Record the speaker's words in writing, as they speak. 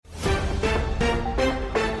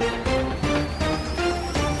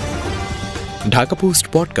Dhaka post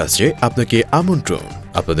পডকাস্টে আপনাকে আমন্ত্রণ।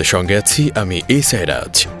 আপনাদের সঙ্গে আছি আমি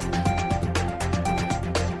সাইরাজ।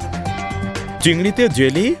 চিংড়িতে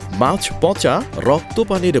জেলি, মাছ পচা, রক্ত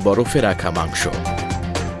পানির বরফে রাখা মাংস।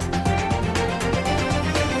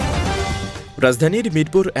 রাজধানীর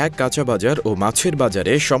মিরপুর ১ কাঁচা বাজার ও মাছের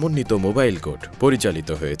বাজারে সমন্বিত মোবাইল কোর্ট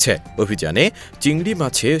পরিচালিত হয়েছে। অভিযানে চিংড়ি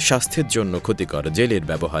মাছে স্বাস্থ্যের জন্য ক্ষতিকর জেলের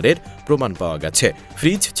ব্যবহারের প্রমাণ পাওয়া গেছে।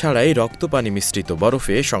 ফ্রিজ ছাড়াই রক্ত পানি মিশ্রিত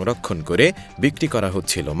বরফে সংরক্ষণ করে বিক্রি করা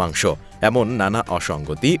হচ্ছিল মাংস। এমন নানা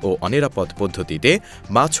অসঙ্গতি ও অনিরাপদ পদ্ধতিতে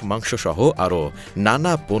মাছ মাংসসহ আরও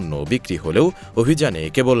নানা পণ্য বিক্রি হলেও অভিযানে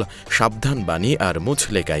কেবল সাবধান বাণী আর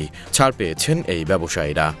মুচলেকাই ছাড় পেয়েছেন এই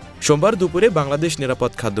ব্যবসায়ীরা। সোমবার দুপুরে বাংলাদেশ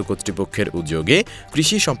নিরাপদ খাদ্য কর্তৃপক্ষের উদ্যোগে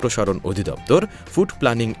কৃষি সম্প্রসারণ অধিদপ্তর, food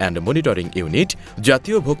planning and monitoring unit,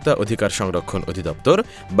 জাতীয় ভোক্তা অধিকার সংরক্ষণ অধিদপ্তর,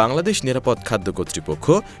 বাংলাদেশ নিরাপদ খাদ্য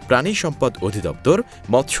কর্তৃপক্ষ, প্রাণী সম্পদ অধিদপ্তর,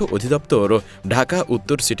 মৎস্য অধিদপ্তর, ঢাকা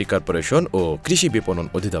উত্তর সিটি কর্পোরেশন ও কৃষি বিপণন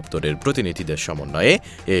অধিদপ্তরের প্রতিনিধিদের সমন্বয়ে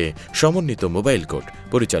এ সমন্বিত মোবাইল কোর্ট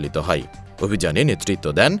পরিচালিত হয়। অভিযানে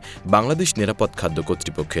নেতৃত্ব দেন বাংলাদেশ নিরাপদ খাদ্য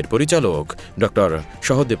কর্তৃপক্ষের পরিচালক ড.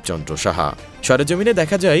 সহদেব চন্দ্র সাহা। সরেজমিনে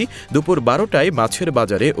দেখা যায় দুপুর ১২টায় মাছের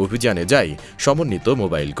বাজারে অভিযানে যায় সমন্বিত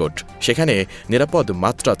মোবাইল কোর্ট। সেখানে নিরাপদ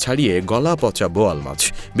মাত্রা ছাড়িয়ে গলা পচা বোয়াল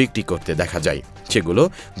মাছ বিক্রি করতে দেখা যায়, সেগুলো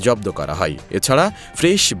জব্দ করা হয়। এছাড়া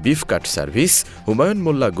fresh beef cut service, Humayun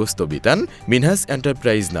Mollah গোস্ত বিতান, মিনহাজ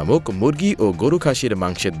এন্টারপ্রাইজ নামক মুরগি ও গরু খাসির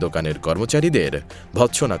মাংসের দোকানের কর্মচারীদের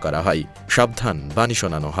ভৎসনা করা হয়, সাবধান বাণী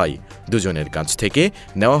শোনানো হয়। দুজনের কাছ থেকে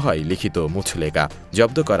নেওয়া হয় লিখিত মুচলেকা,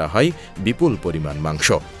 জব্দ করা হয় বিপুল পরিমাণ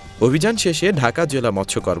মাংস। অভিযান শেষে ঢাকা জেলা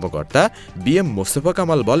মৎস্য কর্মকর্তা BM মোস্তফা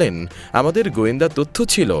কামাল বলেন, আমাদের গোয়েন্দা তথ্য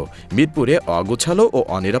ছিল মিরপুরে অগোছালো ও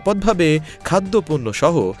অনিরাপদভাবে খাদ্যপণ্য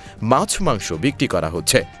সহ মাছ মাংস বিক্রি করা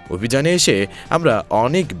হচ্ছে। অভিযানে এসে আমরা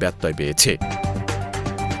অনেক ব্যত্যয় পেয়েছি।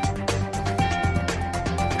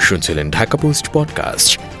 শুনছিলেন ঢাকা পোস্ট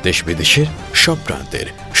পডকাস্ট। দেশ বিদেশের সব প্রান্তের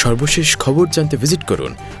সর্বশেষ খবর জানতে ভিজিট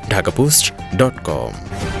করুন ঢাকাপোস্ট.com।